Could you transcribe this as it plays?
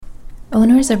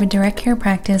Owners of a direct care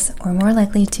practice are more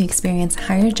likely to experience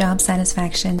higher job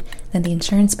satisfaction than the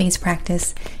insurance-based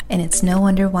practice, and it's no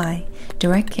wonder why.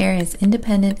 Direct care is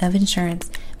independent of insurance.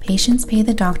 Patients pay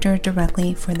the doctor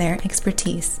directly for their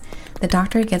expertise. The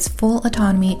doctor gets full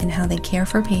autonomy in how they care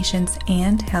for patients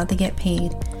and how they get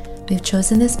paid. We've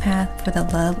chosen this path for the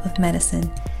love of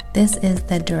medicine. This is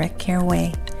the direct care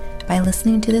way. By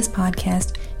listening to this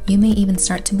podcast, you may even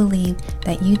start to believe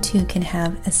that you too can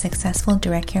have a successful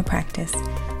direct care practice.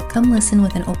 Come listen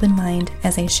with an open mind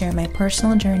as I share my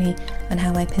personal journey on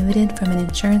how I pivoted from an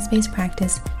insurance-based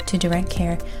practice to direct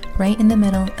care right in the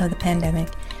middle of the pandemic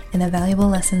and the valuable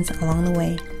lessons along the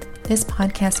way. This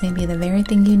podcast may be the very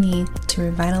thing you need to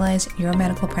revitalize your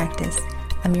medical practice.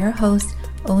 I'm your host,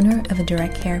 owner of a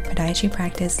direct care podiatry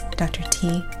practice, Dr. T.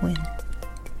 Nguyen.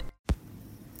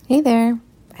 Hey there,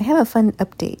 I have a fun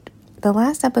update. The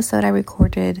last episode I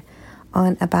recorded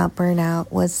on about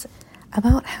burnout was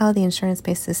about how the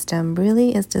insurance-based system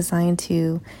really is designed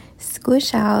to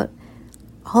squish out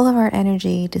all of our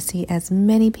energy to see as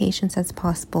many patients as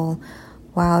possible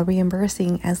while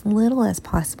reimbursing as little as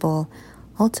possible,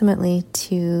 ultimately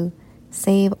to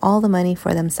save all the money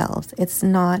for themselves. It's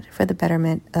not for the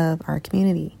betterment of our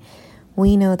community.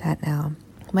 We know that now.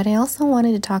 But I also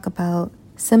wanted to talk about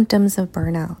symptoms of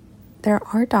burnout. There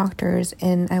are doctors,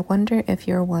 and I wonder if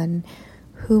you're one,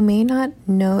 who may not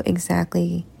know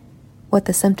exactly what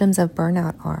the symptoms of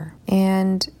burnout are.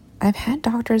 And I've had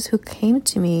doctors who came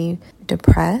to me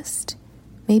depressed,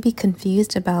 maybe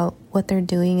confused about what they're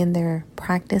doing in their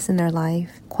practice in their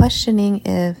life, questioning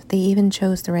if they even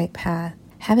chose the right path,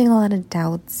 having a lot of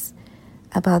doubts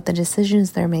about the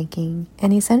decisions they're making,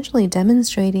 and essentially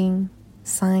demonstrating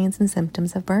signs and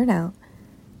symptoms of burnout.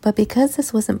 But because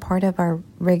this wasn't part of our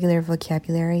regular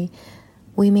vocabulary,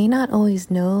 we may not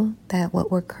always know that what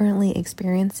we're currently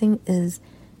experiencing is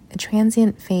a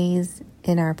transient phase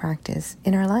in our practice,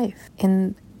 in our life.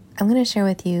 And I'm going to share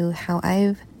with you how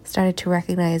I've started to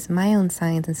recognize my own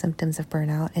signs and symptoms of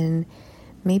burnout, and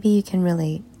maybe you can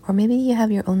relate, or maybe you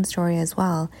have your own story as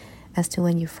well as to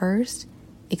when you first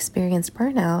experienced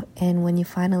burnout and when you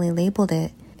finally labeled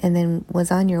it and then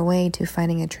was on your way to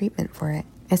finding a treatment for it.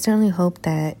 I certainly hope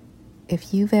that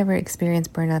if you've ever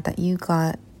experienced burnout, that you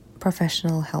got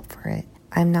professional help for it.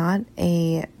 I'm not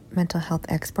a mental health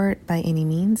expert by any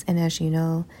means, and as you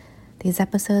know, these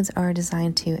episodes are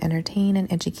designed to entertain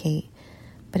and educate.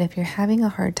 But if you're having a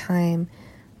hard time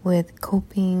with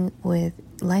coping with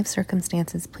life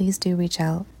circumstances, please do reach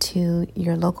out to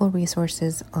your local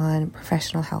resources on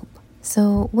professional help.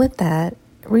 So with that,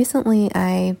 recently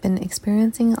I've been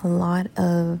experiencing a lot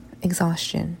of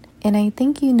exhaustion. And I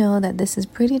think you know that this is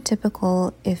pretty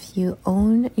typical if you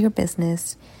own your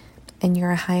business and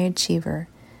you're a high achiever.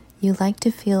 You like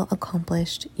to feel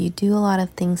accomplished. You do a lot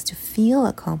of things to feel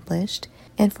accomplished.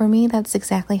 And for me, that's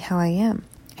exactly how I am.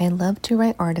 I love to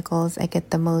write articles. I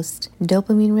get the most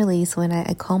dopamine release when I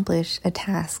accomplish a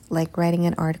task, like writing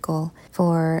an article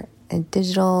for a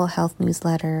digital health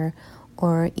newsletter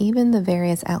or even the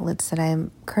various outlets that I'm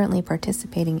currently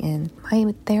participating in.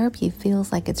 My therapy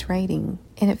feels like it's writing,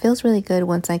 and it feels really good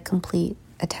once I complete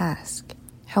a task.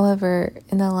 However,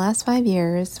 in the last 5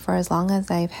 years, for as long as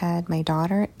I've had my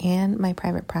daughter and my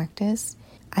private practice,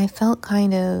 I felt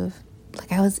kind of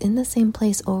like I was in the same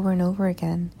place over and over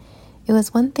again. It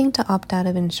was one thing to opt out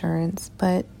of insurance,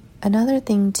 but another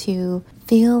thing to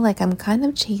feel like I'm kind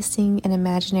of chasing an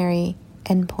imaginary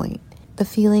endpoint. The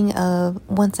feeling of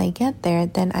once I get there,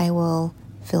 then I will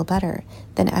feel better.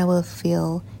 Then I will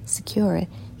feel secure.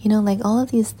 You know, like all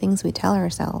of these things we tell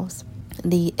ourselves,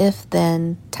 the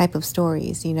if-then type of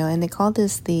stories, you know, and they call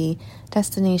this the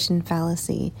destination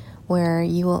fallacy, where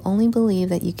you will only believe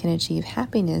that you can achieve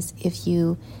happiness if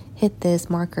you hit this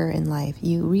marker in life,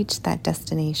 you reach that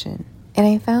destination. And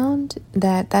I found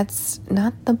that that's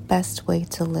not the best way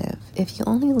to live. If you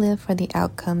only live for the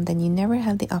outcome, then you never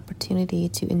have the opportunity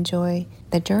to enjoy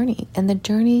the journey. And the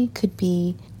journey could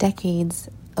be decades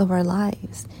of our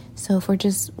lives. So if we're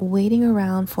just waiting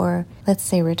around for, let's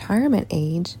say, retirement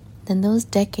age, then those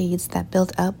decades that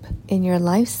built up in your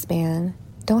lifespan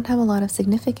don't have a lot of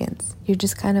significance. You're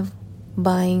just kind of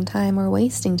buying time or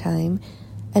wasting time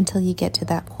until you get to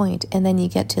that point. And then you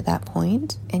get to that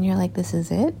point and you're like, this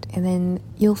is it. And then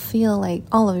you'll feel like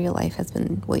all of your life has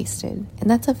been wasted. And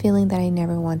that's a feeling that I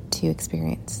never want to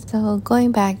experience. So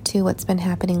going back to what's been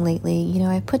happening lately, you know,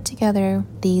 I put together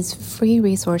these free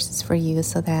resources for you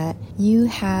so that you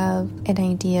have an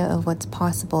idea of what's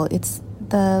possible. It's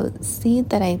the seed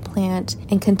that I plant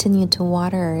and continue to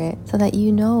water it so that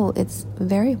you know it's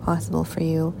very possible for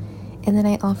you. And then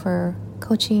I offer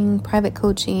coaching, private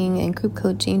coaching, and group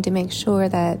coaching to make sure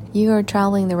that you are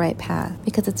traveling the right path,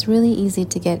 because it's really easy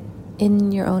to get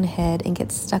in your own head and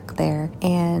get stuck there.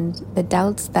 And the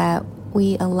doubts that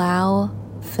we allow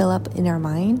fill up in our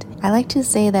mind. I like to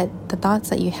say that the thoughts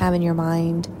that you have in your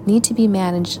mind need to be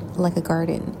managed like a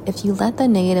garden. If you let the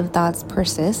negative thoughts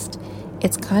persist,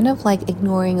 it's kind of like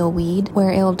ignoring a weed where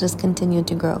it'll just continue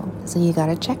to grow. So you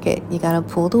gotta check it. You gotta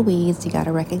pull the weeds. You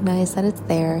gotta recognize that it's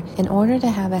there in order to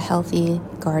have a healthy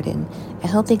garden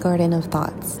of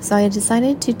thoughts. So I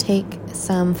decided to take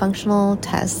some functional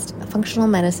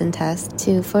medicine tests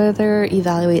to further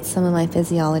evaluate some of my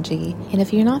physiology. And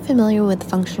if you're not familiar with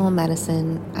functional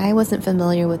medicine, I wasn't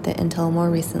familiar with it until more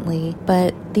recently,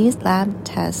 but these lab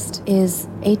tests is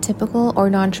atypical or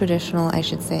non-traditional, I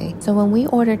should say. So when we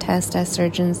order tests as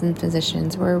surgeons and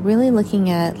physicians, we're really looking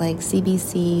at like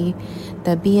CBC,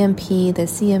 the BMP, the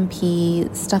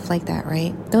CMP, stuff like that,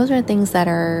 right? Those are things that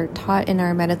are taught in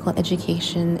our medical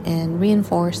education and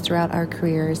reinforced throughout our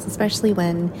careers, especially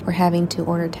when we're having to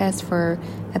order tests for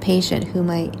a patient who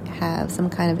might have some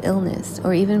kind of illness,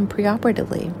 or even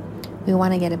preoperatively. We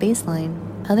want to get a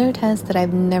baseline. Other tests that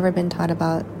I've never been taught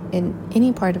about in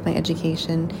any part of my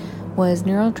education was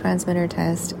neurotransmitter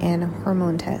test and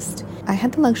hormone test. I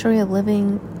had the luxury of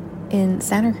living in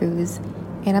Santa Cruz,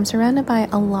 and I'm surrounded by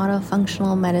a lot of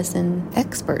functional medicine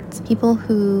experts, people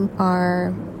who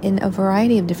are in a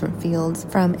variety of different fields,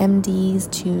 from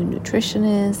MDs to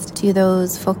nutritionists to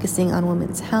those focusing on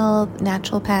women's health,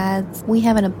 naturopaths. We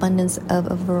have an abundance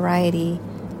of a variety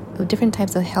of different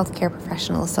types of healthcare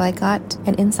professionals. So I got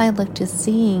an inside look to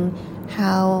seeing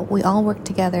how we all work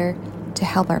together to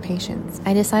help our patients.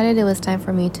 I decided it was time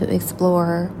for me to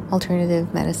explore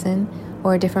alternative medicine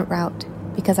or a different route,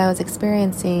 because I was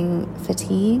experiencing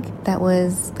fatigue that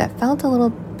felt a little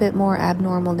bit more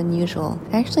abnormal than usual.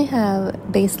 I actually have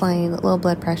baseline low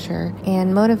blood pressure,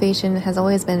 and motivation has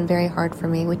always been very hard for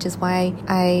me, which is why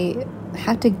I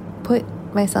have to put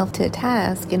myself to a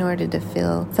task in order to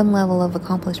feel some level of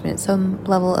accomplishment, some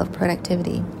level of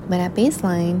productivity. But at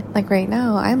baseline, like right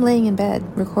now, I'm laying in bed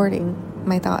recording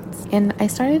my thoughts. And I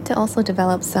started to also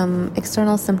develop some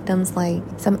external symptoms, like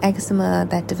some eczema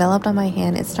that developed on my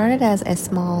hand. It started as a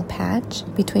small patch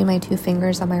between my two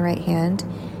fingers on my right hand,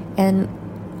 and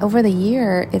over the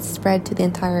year it spread to the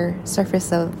entire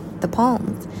surface of the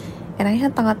palms. And I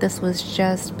had thought this was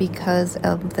just because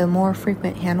of the more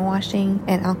frequent hand washing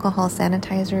and alcohol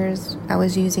sanitizers I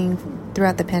was using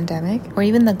throughout the pandemic, or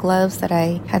even the gloves that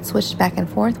I had switched back and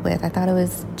forth with. I thought it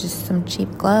was just some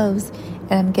cheap gloves,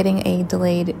 and I'm getting a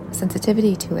delayed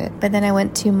sensitivity to it. But then I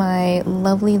went to my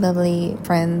lovely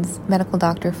friends, medical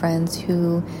doctor friends,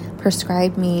 who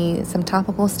prescribed me some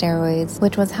topical steroids,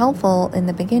 which was helpful in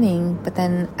the beginning, but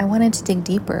then I wanted to dig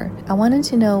deeper. I wanted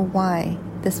to know why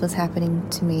this was happening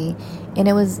to me, and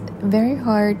it was very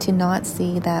hard to not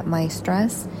see that my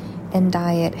stress and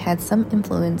diet had some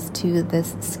influence to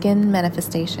this skin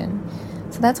manifestation.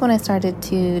 So that's when I started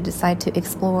to decide to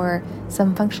explore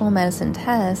some functional medicine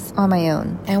tests on my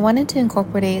own. I wanted to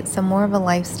incorporate some more of a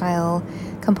lifestyle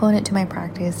component to my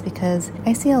practice, because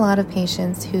I see a lot of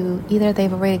patients who either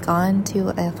they've already gone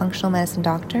to a functional medicine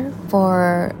doctor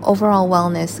for overall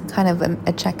wellness, kind of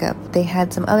a checkup. They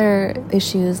had some other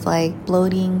issues like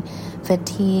bloating,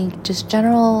 fatigue, just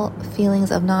general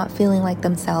feelings of not feeling like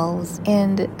themselves.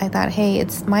 And I thought, hey,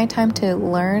 it's my time to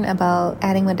learn about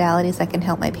adding modalities that can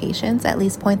help my patients, at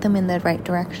least point them in the right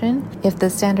direction, if the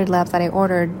standard labs that I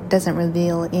ordered doesn't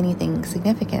reveal anything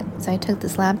significant. So I took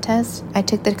this lab test. I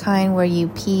took the kind where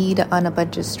you peed on a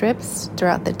bunch of strips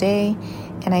throughout the day,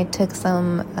 and I took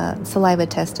some saliva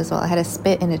test as well. I had a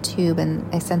spit in a tube, and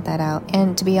I sent that out.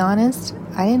 And to be honest,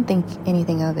 I didn't think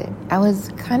anything of it. I was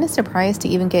kind of surprised to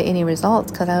even get any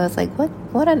results, because I was like,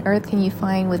 what on earth can you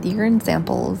find with urine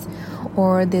samples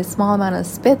or this small amount of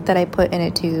spit that I put in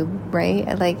a tube,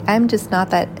 right? Like, I'm just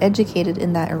not that educated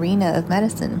in that arena of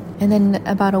medicine. And then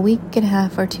about a week and a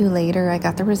half or two later, I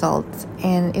got the results,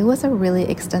 and it was a really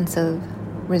extensive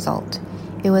result.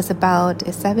 It was about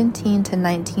a 17 to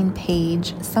 19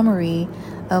 page summary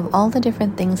of all the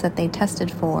different things that they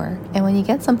tested for. And when you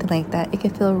get something like that, it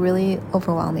can feel really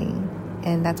overwhelming.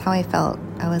 And that's how I felt.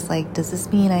 I was like, does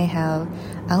this mean I have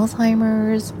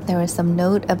Alzheimer's? There was some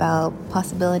note about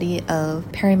possibility of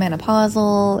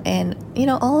perimenopausal, and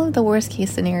all of the worst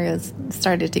case scenarios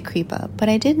started to creep up. But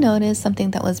I did notice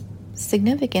something that was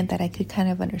significant that I could kind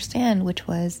of understand, which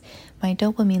was my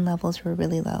dopamine levels were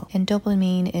really low. And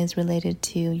dopamine is related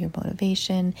to your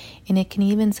motivation, and it can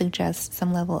even suggest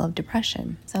some level of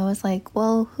depression. So I was like,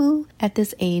 well, who at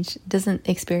this age doesn't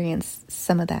experience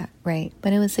some of that, right?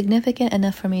 But it was significant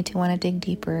enough for me to want to dig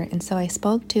deeper. And so I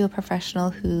spoke to a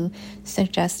professional who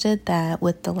suggested that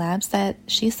with the labs that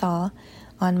she saw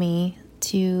on me,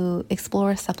 to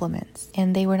explore supplements.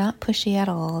 And they were not pushy at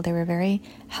all. They were very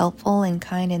helpful and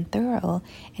kind and thorough,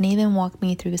 and even walked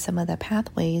me through some of the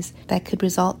pathways that could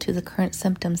result to the current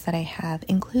symptoms that I have,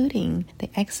 including the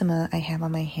eczema I have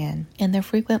on my hand and the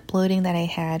frequent bloating that I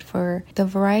had. For the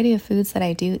variety of foods that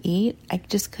I do eat, I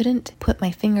just couldn't put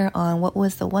my finger on what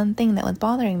was the one thing that was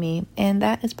bothering me, and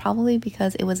that is probably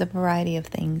because it was a variety of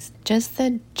things. Just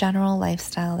the general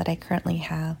lifestyle that I currently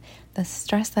have, the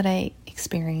stress that I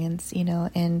experience,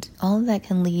 and all of that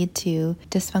can lead to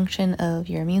dysfunction of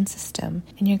your immune system.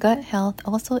 And your gut health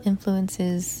also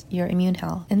influences your immune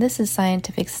health. And this is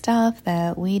scientific stuff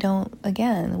that we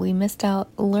missed out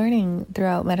learning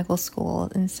throughout medical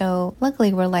school. And so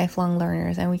luckily we're lifelong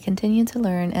learners and we continue to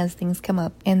learn as things come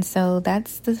up. And so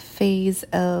that's the phase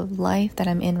of life that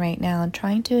I'm in right now,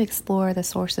 trying to explore the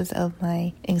sources of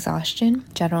my exhaustion,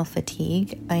 general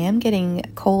fatigue. I am getting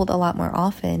cold a lot more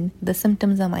often. The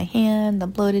symptoms on my hand, the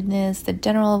bloatedness, the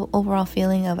general overall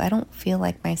feeling of I don't feel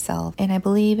like myself. And I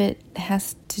believe it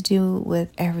has to do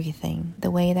with everything. The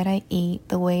way that I eat,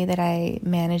 the way that I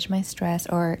manage my stress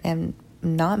or am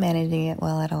not managing it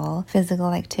well at all,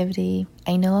 physical activity.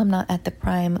 I know I'm not at the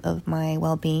prime of my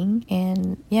well-being.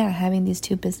 And having these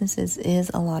two businesses is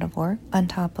a lot of work on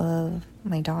top of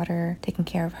my daughter, taking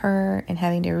care of her and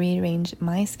having to rearrange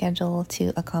my schedule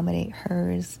to accommodate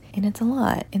hers. And it's a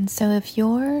lot. And so if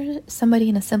you're somebody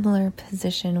in a similar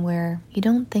position where you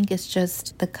don't think it's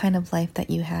just the kind of life that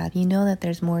you have, you know that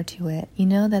there's more to it, you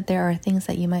know that there are things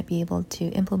that you might be able to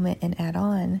implement and add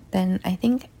on, then I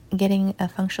think getting a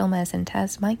functional medicine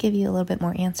test might give you a little bit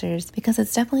more answers, because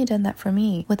it's definitely done that for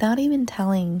me. Without even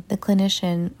telling the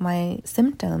clinician my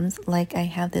symptoms, like I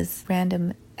have this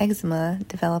random eczema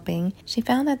developing, she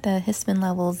found that the histamine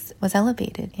levels was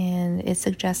elevated, and it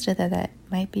suggested that that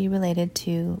might be related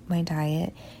to my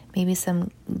diet, maybe some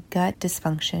gut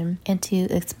dysfunction, and to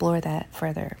explore that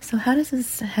further. So how does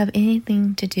this have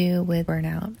anything to do with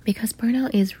burnout? Because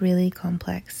burnout is really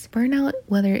complex. Burnout,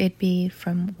 whether it be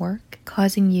from work,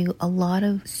 causing you a lot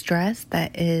of stress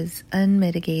that is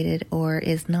unmitigated or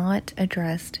is not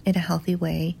addressed in a healthy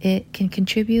way, it can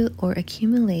contribute or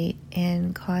accumulate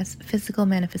and cause physical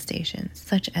manifestations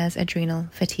such as adrenal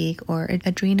fatigue or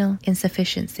adrenal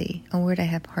insufficiency, a word I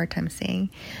have a hard time saying,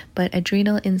 but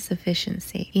adrenal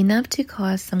insufficiency, enough to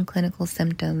cause some clinical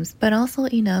symptoms, but also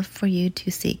enough for you to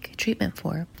seek treatment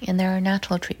for. And there are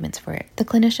natural treatments for it. The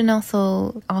clinician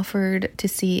also offered to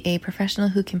see a professional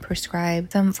who can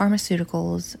prescribe some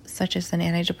pharmaceuticals, such as an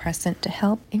antidepressant, to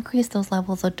help increase those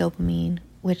levels of dopamine,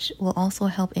 which will also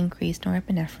help increase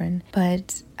norepinephrine.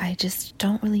 But I just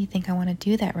don't really think I want to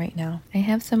do that right now. I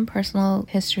have some personal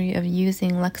history of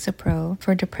using Lexapro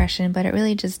for depression, but it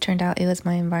really just turned out it was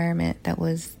my environment that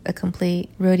was a complete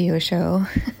rodeo show.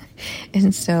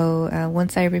 And so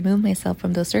once I removed myself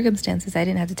from those circumstances, I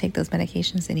didn't have to take those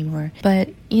medications anymore. But,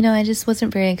 I just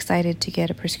wasn't very excited to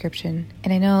get a prescription.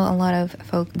 And I know a lot of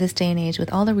folk this day and age,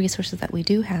 with all the resources that we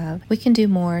do have, we can do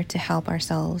more to help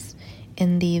ourselves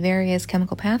in the various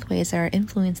chemical pathways that are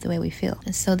influence the way we feel.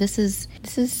 And so this is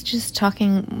just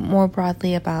talking more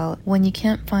broadly about when you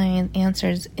can't find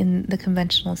answers in the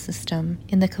conventional system,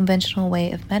 in the conventional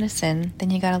way of medicine, then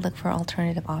you got to look for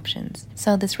alternative options.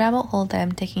 So this rabbit hole that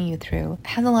I'm taking you through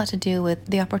has a lot to do with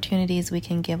the opportunities we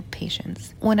can give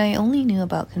patients. When I only knew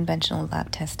about conventional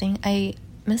lab testing, I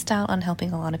missed out on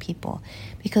helping a lot of people,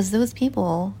 because those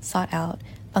people sought out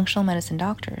functional medicine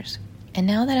doctors. And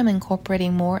now that I'm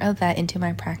incorporating more of that into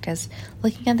my practice,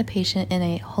 looking at the patient in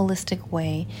a holistic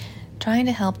way, trying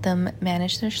to help them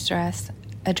manage their stress,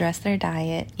 address their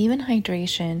diet, even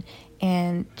hydration,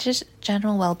 and just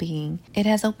general well-being, it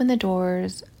has opened the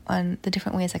doors on the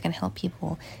different ways I can help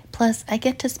people. Plus, I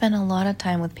get to spend a lot of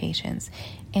time with patients.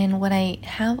 And when I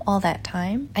have all that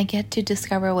time, I get to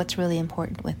discover what's really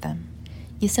important with them.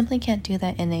 You simply can't do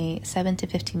that in a 7 to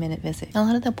 15 minute visit. A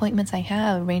lot of the appointments I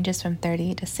have ranges from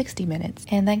 30 to 60 minutes,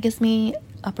 and that gives me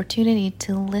opportunity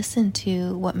to listen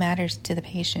to what matters to the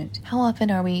patient. How often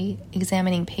are we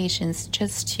examining patients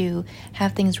just to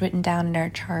have things written down in our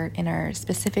chart, in our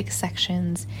specific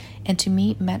sections, and to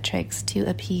meet metrics to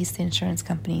appease the insurance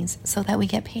companies so that we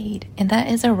get paid? And that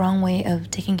is a wrong way of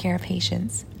taking care of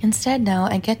patients. Instead, now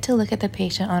I get to look at the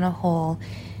patient on a whole,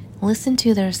 listen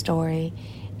to their story,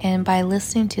 And by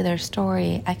listening to their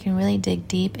story, I can really dig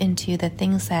deep into the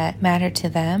things that matter to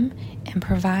them and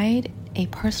provide a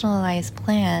personalized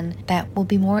plan that will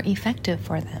be more effective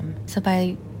for them. So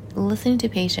by listening to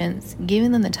patients,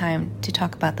 giving them the time to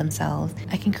talk about themselves,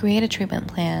 I can create a treatment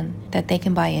plan that they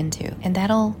can buy into. And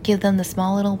that'll give them the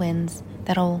small little wins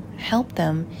that'll help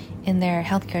them in their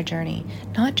healthcare journey,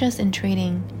 not just in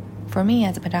treating for me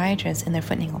as a podiatrist in their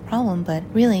foot and ankle problem, but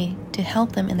really to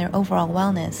help them in their overall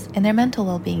wellness and their mental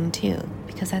well-being too,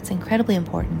 because that's incredibly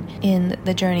important in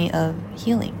the journey of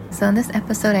healing. So in this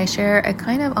episode, I share a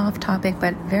kind of off-topic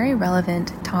but very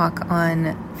relevant talk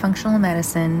on functional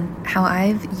medicine, how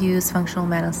I've used functional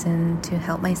medicine to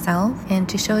help myself, and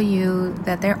to show you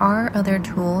that there are other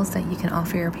tools that you can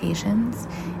offer your patients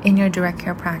in your direct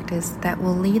care practice that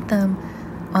will lead them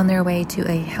on their way to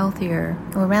a healthier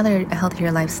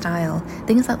lifestyle,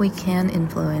 things that we can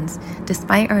influence.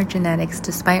 Despite our genetics,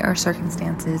 despite our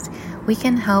circumstances, we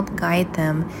can help guide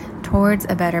them towards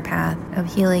a better path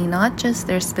of healing, not just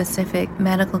their specific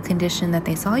medical condition that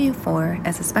they saw you for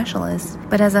as a specialist,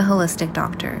 but as a holistic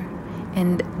doctor.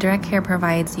 And direct care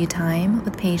provides you time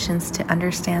with patients to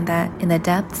understand that in the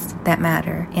depths that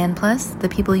matter. And plus, the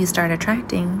people you start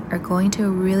attracting are going to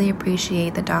really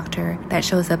appreciate the doctor that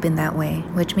shows up in that way,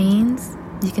 which means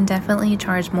you can definitely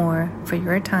charge more for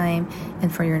your time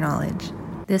and for your knowledge.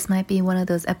 This might be one of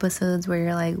those episodes where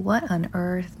you're like, what on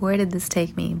earth? Where did this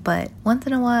take me? But once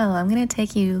in a while, I'm going to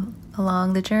take you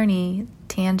along the journey,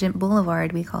 Tangent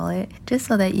Boulevard, we call it, just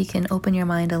so that you can open your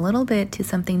mind a little bit to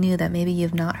something new that maybe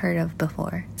you've not heard of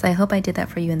before. So I hope I did that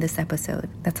for you in this episode.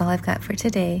 That's all I've got for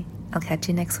today. I'll catch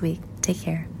you next week. Take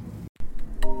care.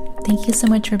 Thank you so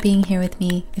much for being here with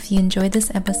me. If you enjoyed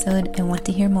this episode and want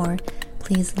to hear more,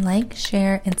 please like,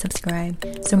 share, and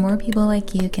subscribe so more people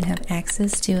like you can have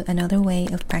access to another way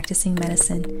of practicing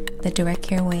medicine, the direct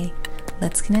care way.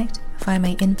 Let's connect. Find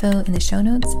my info in the show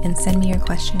notes and send me your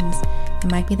questions. It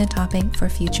might be the topic for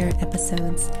future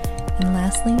episodes. And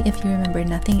lastly, if you remember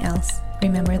nothing else,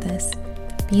 remember this: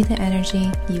 be the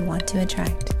energy you want to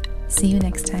attract. See you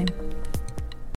next time.